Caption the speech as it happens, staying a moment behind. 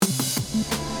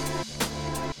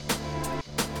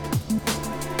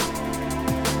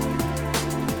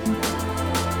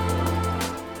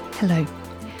Hello,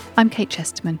 I'm Kate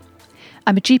Chesterman.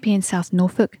 I'm a GP in South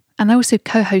Norfolk and I also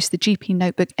co-host the GP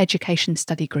Notebook Education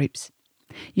Study Groups.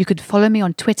 You could follow me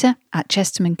on Twitter at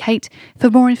ChestermanKate for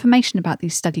more information about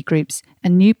these study groups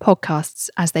and new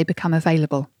podcasts as they become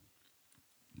available.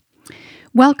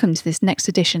 Welcome to this next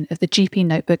edition of the GP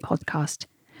Notebook podcast,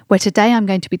 where today I'm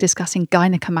going to be discussing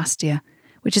gynaecomastia,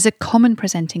 which is a common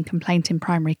presenting complaint in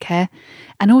primary care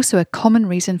and also a common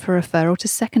reason for referral to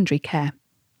secondary care.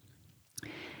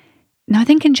 Now, I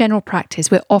think in general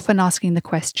practice, we're often asking the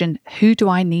question, who do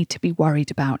I need to be worried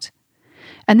about?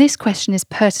 And this question is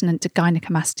pertinent to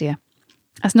gynaecomastia,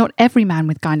 as not every man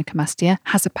with gynaecomastia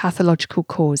has a pathological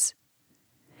cause.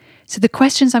 So the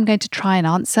questions I'm going to try and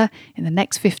answer in the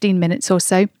next 15 minutes or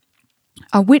so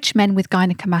are: which men with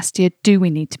gynaecomastia do we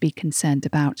need to be concerned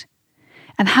about?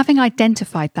 And having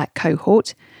identified that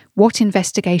cohort, what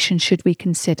investigation should we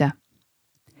consider?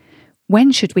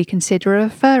 When should we consider a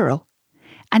referral?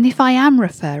 And if I am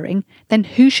referring, then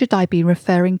who should I be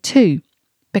referring to?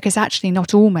 Because actually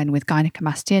not all men with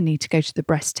gynaecomastia need to go to the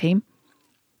breast team.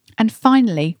 And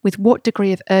finally, with what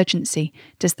degree of urgency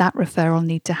does that referral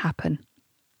need to happen?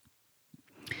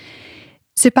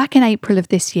 So back in April of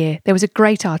this year, there was a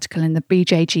great article in the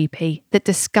BJGP that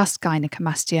discussed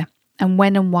gynaecomastia and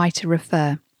when and why to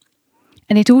refer.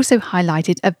 And it also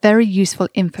highlighted a very useful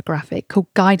infographic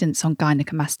called Guidance on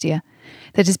Gynaecomastia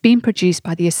that has been produced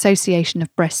by the Association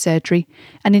of Breast Surgery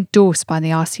and endorsed by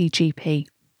the RCGP.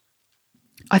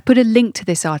 I've put a link to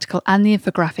this article and the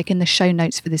infographic in the show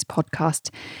notes for this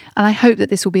podcast, and I hope that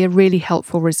this will be a really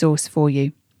helpful resource for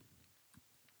you.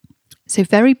 So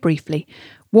very briefly,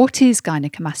 what is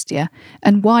gynaecomastia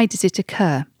and why does it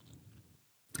occur?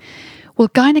 Well,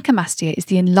 gynaecomastia is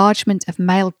the enlargement of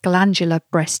male glandular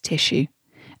breast tissue,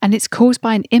 and it's caused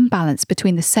by an imbalance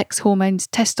between the sex hormones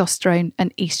testosterone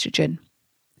and estrogen.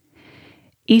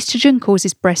 Estrogen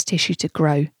causes breast tissue to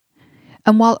grow,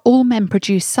 and while all men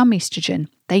produce some estrogen,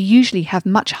 they usually have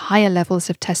much higher levels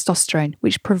of testosterone,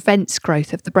 which prevents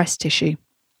growth of the breast tissue.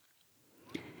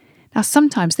 Now,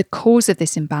 sometimes the cause of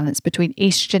this imbalance between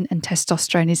estrogen and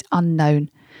testosterone is unknown,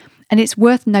 and it's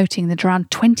worth noting that around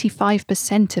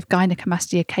 25% of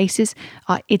gynaecomastia cases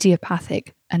are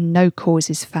idiopathic and no cause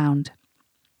is found.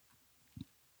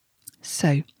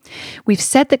 So, we've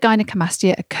said that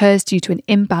gynaecomastia occurs due to an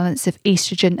imbalance of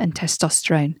estrogen and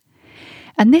testosterone.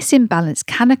 And this imbalance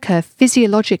can occur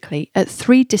physiologically at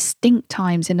 3 distinct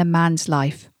times in a man's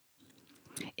life.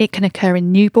 It can occur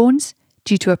in newborns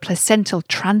due to a placental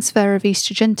transfer of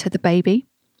estrogen to the baby.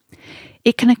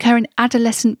 It can occur in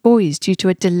adolescent boys due to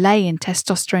a delay in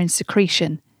testosterone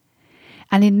secretion.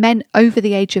 And in men over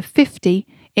the age of 50,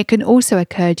 it can also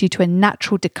occur due to a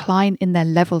natural decline in their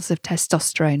levels of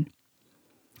testosterone.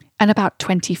 And about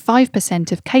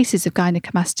 25% of cases of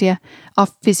gynaecomastia are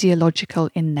physiological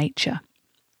in nature.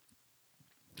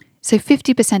 So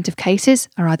 50% of cases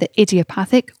are either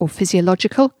idiopathic or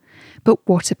physiological, but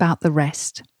what about the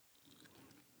rest?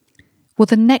 Well,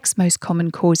 the next most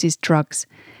common cause is drugs,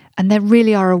 and there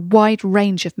really are a wide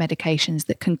range of medications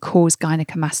that can cause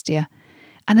gynaecomastia,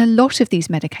 and a lot of these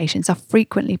medications are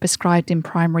frequently prescribed in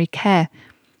primary care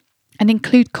and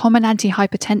include common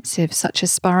antihypertensives such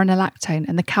as spironolactone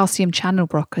and the calcium channel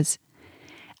blockers,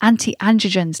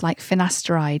 anti-androgens like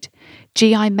finasteride,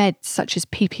 GI meds such as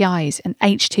PPIs and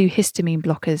H2 histamine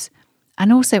blockers,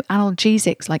 and also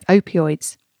analgesics like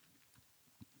opioids.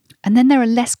 And then there are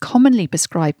less commonly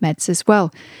prescribed meds as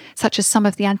well, such as some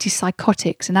of the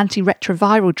antipsychotics and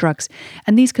antiretroviral drugs,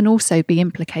 and these can also be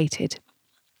implicated.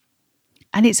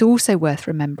 And it's also worth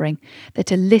remembering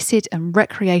that illicit and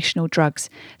recreational drugs,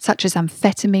 such as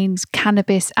amphetamines,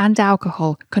 cannabis, and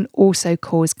alcohol, can also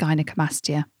cause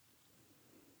gynaecomastia.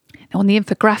 Now, on the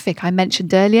infographic I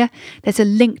mentioned earlier, there's a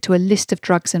link to a list of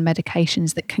drugs and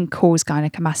medications that can cause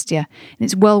gynaecomastia, and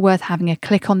it's well worth having a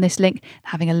click on this link and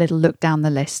having a little look down the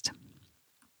list.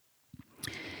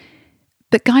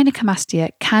 But gynaecomastia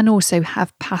can also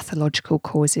have pathological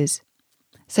causes.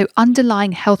 So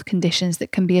underlying health conditions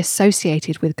that can be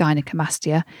associated with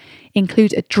gynaecomastia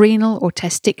include adrenal or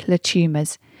testicular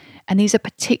tumours, and these are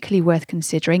particularly worth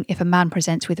considering if a man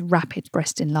presents with rapid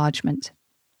breast enlargement.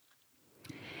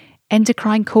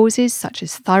 Endocrine causes such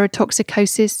as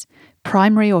thyrotoxicosis,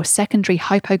 primary or secondary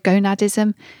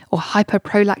hypogonadism, or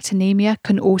hyperprolactinemia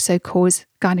can also cause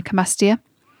gynaecomastia,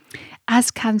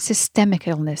 as can systemic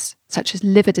illness such as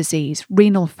liver disease,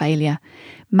 renal failure,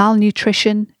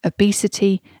 malnutrition,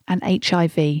 obesity, and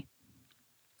HIV.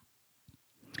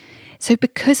 So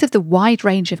because of the wide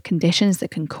range of conditions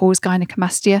that can cause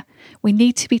gynaecomastia, we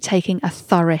need to be taking a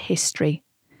thorough history.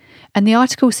 And the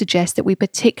article suggests that we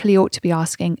particularly ought to be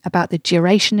asking about the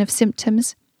duration of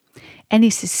symptoms, any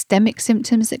systemic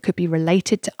symptoms that could be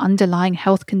related to underlying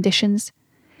health conditions,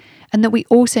 and that we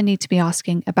also need to be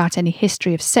asking about any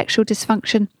history of sexual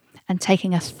dysfunction and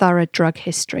taking a thorough drug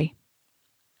history.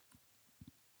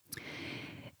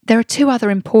 There are two other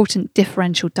important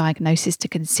differential diagnoses to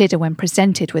consider when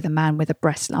presented with a man with a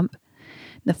breast lump.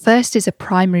 The first is a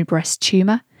primary breast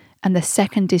tumour, and the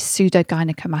second is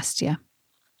pseudogynecomastia.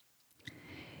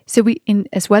 So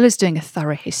as well as doing a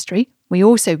thorough history, we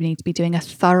also need to be doing a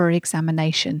thorough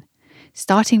examination,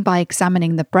 starting by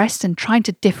examining the breast and trying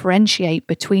to differentiate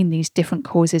between these different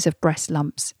causes of breast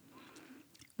lumps.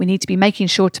 We need to be making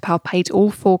sure to palpate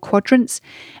all 4 quadrants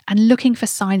and looking for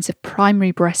signs of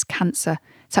primary breast cancer,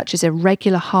 such as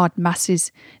irregular hard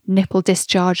masses, nipple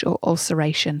discharge, or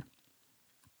ulceration.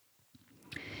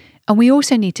 And we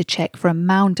also need to check for a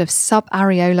mound of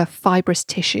subareolar fibrous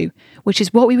tissue, which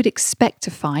is what we would expect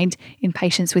to find in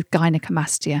patients with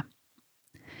gynaecomastia.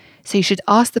 So you should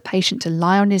ask the patient to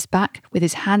lie on his back with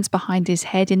his hands behind his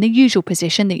head in the usual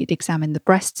position that you'd examine the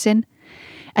breasts in.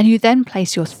 And you then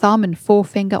place your thumb and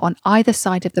forefinger on either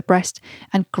side of the breast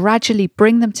and gradually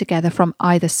bring them together from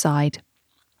either side.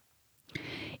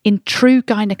 In true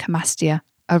gynaecomastia,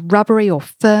 a rubbery or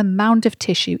firm mound of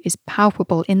tissue is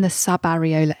palpable in the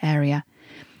subareolar area,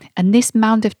 and this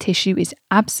mound of tissue is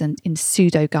absent in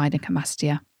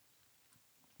pseudogynecomastia.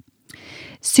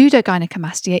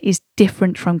 Pseudogynecomastia is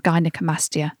different from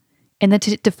gynecomastia in that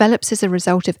it develops as a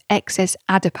result of excess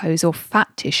adipose or fat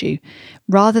tissue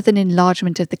rather than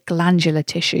enlargement of the glandular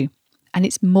tissue, and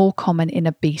it's more common in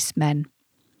obese men.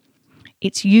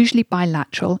 It's usually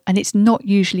bilateral and it's not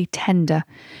usually tender,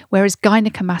 whereas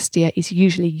gynecomastia is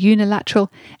usually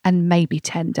unilateral and may be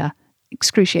tender,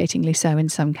 excruciatingly so in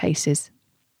some cases.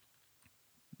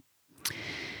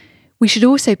 We should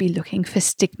also be looking for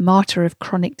stigmata of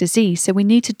chronic disease, so we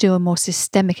need to do a more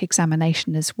systemic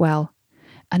examination as well,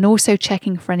 and also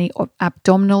checking for any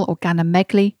abdominal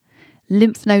organomegaly,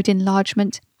 lymph node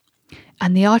enlargement.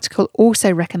 And the article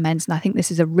also recommends, and I think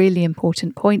this is a really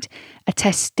important point, a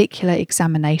testicular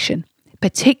examination,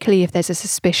 particularly if there's a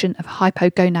suspicion of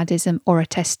hypogonadism or a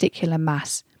testicular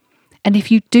mass. And if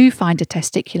you do find a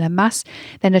testicular mass,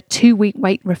 then a 2-week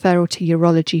wait referral to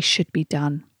urology should be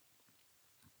done.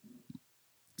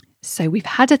 So we've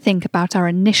had a think about our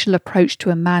initial approach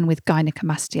to a man with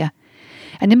gynecomastia.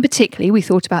 And in particular, we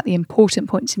thought about the important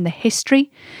points in the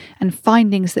history and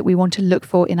findings that we want to look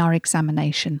for in our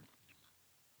examination.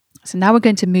 So now we're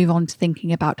going to move on to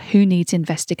thinking about who needs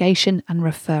investigation and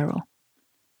referral.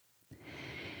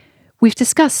 We've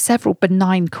discussed several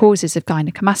benign causes of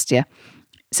gynecomastia,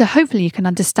 so hopefully you can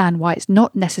understand why it's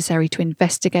not necessary to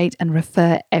investigate and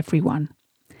refer everyone.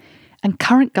 And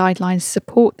current guidelines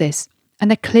support this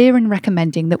and are clear in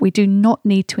recommending that we do not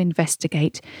need to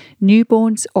investigate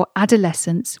newborns or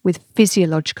adolescents with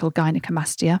physiological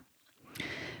gynecomastia,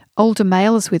 older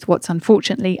males with what's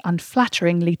unfortunately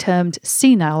unflatteringly termed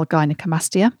senile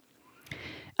gynecomastia,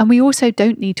 and we also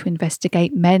don't need to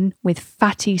investigate men with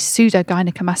fatty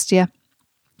pseudogynecomastia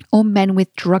or men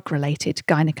with drug-related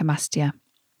gynecomastia.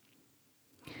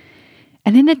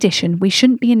 And in addition, we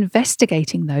shouldn't be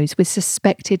investigating those with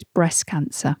suspected breast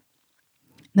cancer.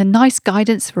 The NICE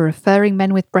guidance for referring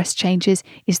men with breast changes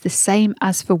is the same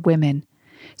as for women.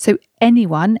 So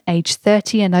anyone aged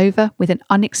 30 and over with an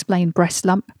unexplained breast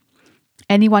lump,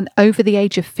 anyone over the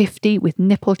age of 50 with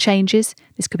nipple changes,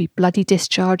 this could be bloody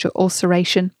discharge or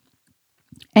ulceration,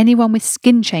 anyone with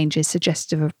skin changes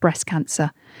suggestive of breast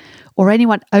cancer, or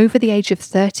anyone over the age of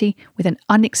 30 with an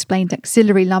unexplained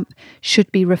axillary lump should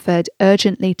be referred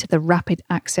urgently to the Rapid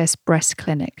Access Breast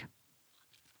Clinic.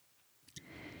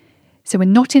 So we're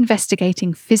not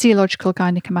investigating physiological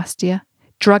gynecomastia,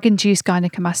 drug-induced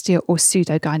gynecomastia or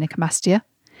pseudogynecomastia,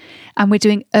 and we're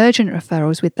doing urgent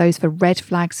referrals with those for red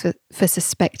flags for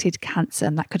suspected cancer,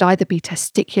 and that could either be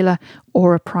testicular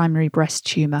or a primary breast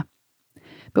tumour.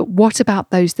 But what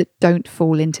about those that don't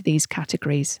fall into these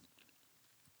categories?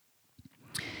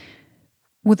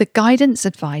 Well, the guidance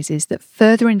advises that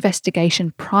further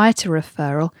investigation prior to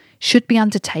referral should be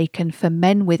undertaken for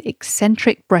men with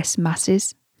eccentric breast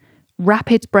masses,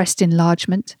 rapid breast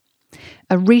enlargement,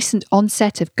 a recent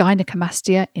onset of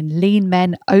gynecomastia in lean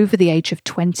men over the age of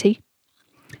 20,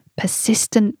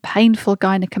 persistent painful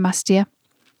gynecomastia,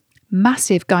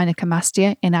 massive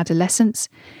gynecomastia in adolescence,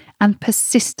 and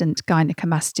persistent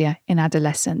gynecomastia in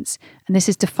adolescence. And this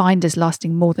is defined as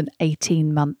lasting more than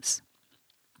 18 months.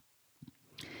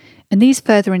 And these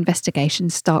further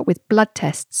investigations start with blood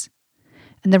tests.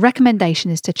 And the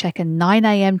recommendation is to check a 9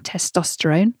 a.m.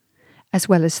 testosterone, as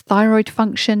well as thyroid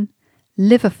function,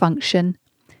 liver function,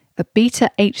 a beta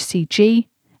HCG,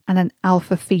 and an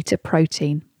alpha feta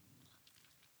protein.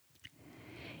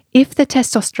 If the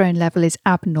testosterone level is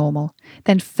abnormal,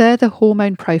 then further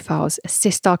hormone profiles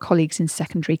assist our colleagues in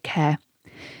secondary care.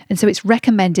 And so it's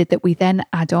recommended that we then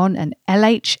add on an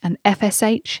LH and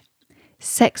FSH,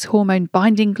 sex hormone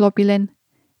binding globulin,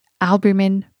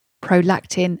 albumin,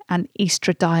 prolactin, and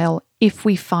estradiol if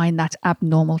we find that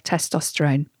abnormal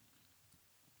testosterone.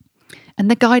 And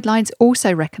the guidelines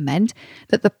also recommend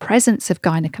that the presence of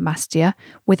gynecomastia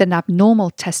with an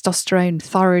abnormal testosterone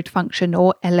thyroid function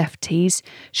or LFTs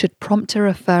should prompt a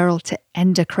referral to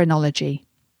endocrinology.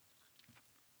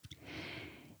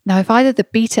 Now, if either the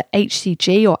beta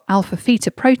HCG or alpha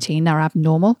fetoprotein are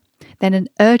abnormal, then an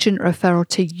urgent referral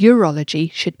to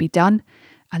urology should be done,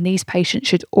 and these patients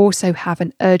should also have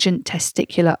an urgent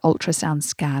testicular ultrasound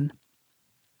scan.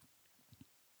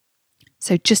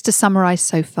 So just to summarise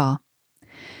so far,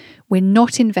 we're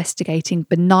not investigating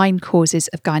benign causes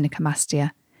of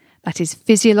gynecomastia, that is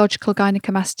physiological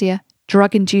gynecomastia,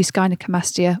 drug-induced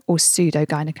gynecomastia, or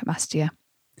pseudogynecomastia.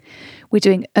 We're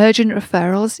doing urgent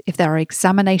referrals if there are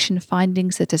examination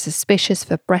findings that are suspicious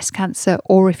for breast cancer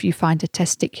or if you find a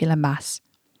testicular mass.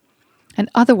 And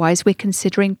otherwise, we're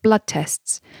considering blood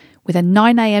tests with a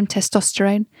 9 AM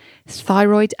testosterone,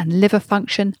 thyroid and liver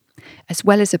function, as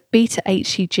well as a beta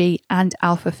HCG and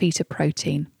alpha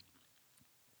fetoprotein.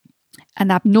 An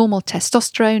abnormal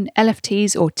testosterone,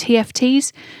 LFTs or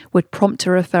TFTs would prompt a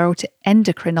referral to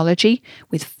endocrinology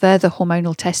with further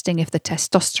hormonal testing if the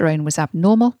testosterone was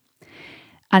abnormal.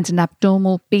 And an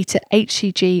abnormal beta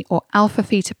HCG or alpha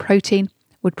fetoprotein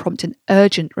would prompt an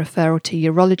urgent referral to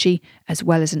urology as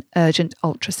well as an urgent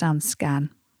ultrasound scan.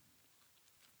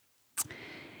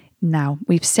 Now,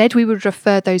 we've said we would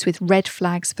refer those with red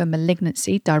flags for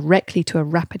malignancy directly to a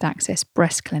rapid access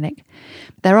breast clinic.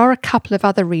 There are a couple of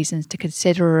other reasons to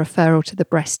consider a referral to the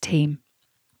breast team.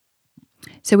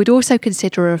 So we'd also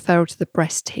consider a referral to the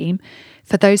breast team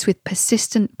for those with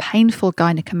persistent painful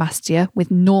gynecomastia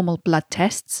with normal blood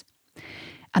tests,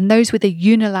 and those with a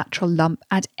unilateral lump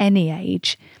at any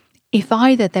age, if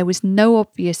either there was no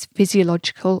obvious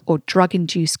physiological or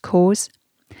drug-induced cause,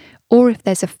 or if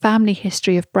there's a family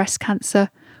history of breast cancer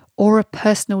or a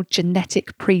personal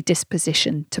genetic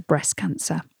predisposition to breast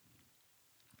cancer.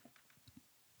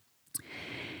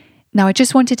 Now, I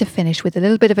just wanted to finish with a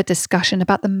little bit of a discussion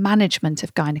about the management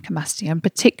of gynecomastia and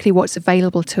particularly what's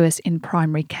available to us in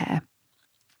primary care.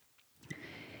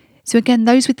 So again,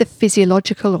 those with the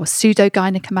physiological or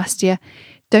pseudogynecomastia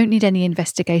don't need any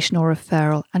investigation or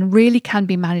referral and really can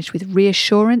be managed with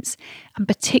reassurance and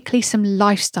particularly some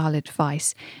lifestyle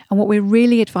advice. And what we're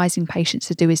really advising patients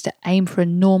to do is to aim for a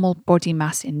normal body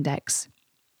mass index.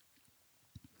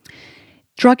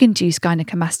 Drug-induced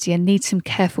gynecomastia needs some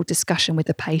careful discussion with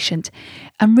the patient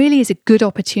and really is a good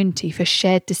opportunity for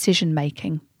shared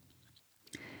decision-making.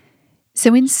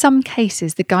 So in some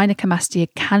cases, the gynecomastia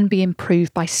can be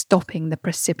improved by stopping the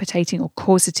precipitating or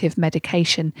causative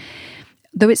medication,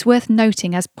 though it's worth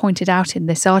noting, as pointed out in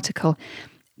this article,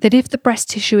 that if the breast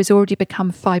tissue has already become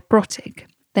fibrotic,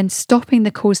 then stopping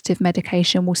the causative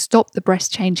medication will stop the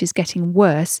breast changes getting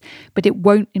worse, but it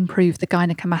won't improve the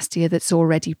gynecomastia that's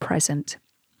already present.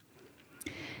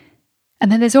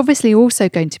 And then there's obviously also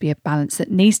going to be a balance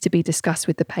that needs to be discussed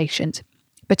with the patient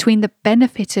between the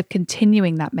benefit of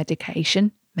continuing that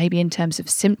medication, maybe in terms of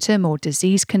symptom or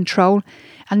disease control,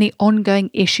 and the ongoing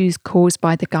issues caused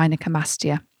by the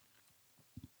gynecomastia.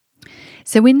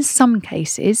 So in some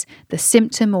cases, the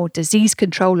symptom or disease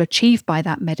control achieved by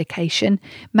that medication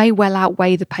may well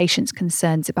outweigh the patient's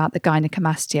concerns about the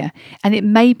gynecomastia, and it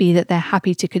may be that they're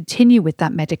happy to continue with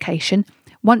that medication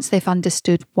once they've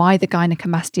understood why the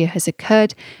gynecomastia has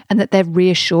occurred and that they're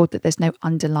reassured that there's no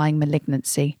underlying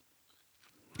malignancy.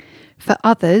 For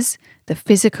others, the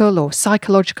physical or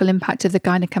psychological impact of the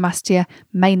gynecomastia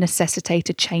may necessitate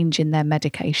a change in their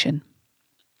medication.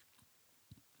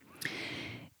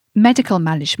 Medical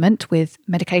management with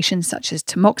medications such as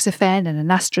tamoxifen and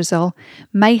anastrozole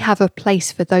may have a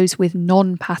place for those with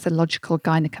non-pathological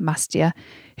gynecomastia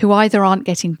who either aren't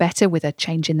getting better with a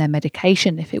change in their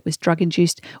medication if it was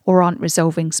drug-induced or aren't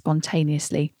resolving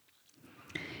spontaneously.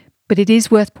 But it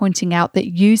is worth pointing out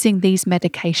that using these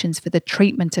medications for the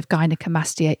treatment of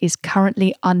gynecomastia is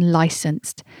currently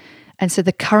unlicensed, and so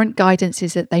the current guidance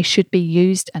is that they should be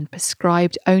used and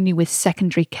prescribed only with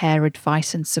secondary care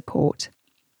advice and support.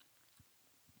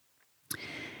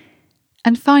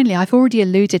 And finally, I've already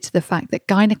alluded to the fact that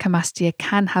gynecomastia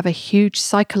can have a huge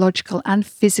psychological and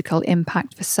physical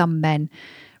impact for some men,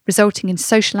 resulting in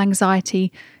social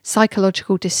anxiety,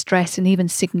 psychological distress, and even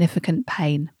significant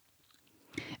pain.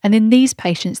 And in these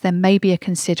patients, there may be a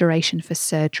consideration for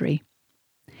surgery.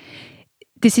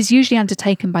 This is usually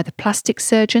undertaken by the plastic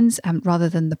surgeons rather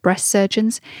than the breast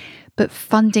surgeons, but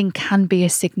funding can be a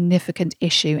significant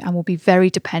issue and will be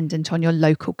very dependent on your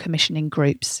local commissioning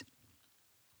groups.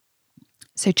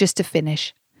 So just to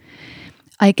finish,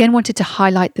 I again wanted to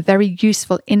highlight the very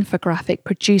useful infographic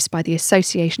produced by the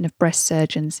Association of Breast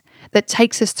Surgeons that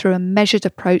takes us through a measured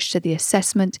approach to the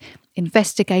assessment,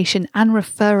 investigation and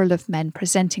referral of men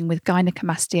presenting with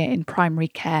gynaecomastia in primary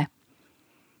care.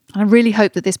 I really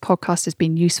hope that this podcast has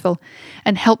been useful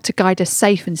and helped to guide a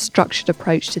safe and structured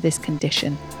approach to this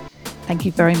condition. Thank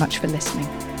you very much for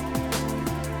listening.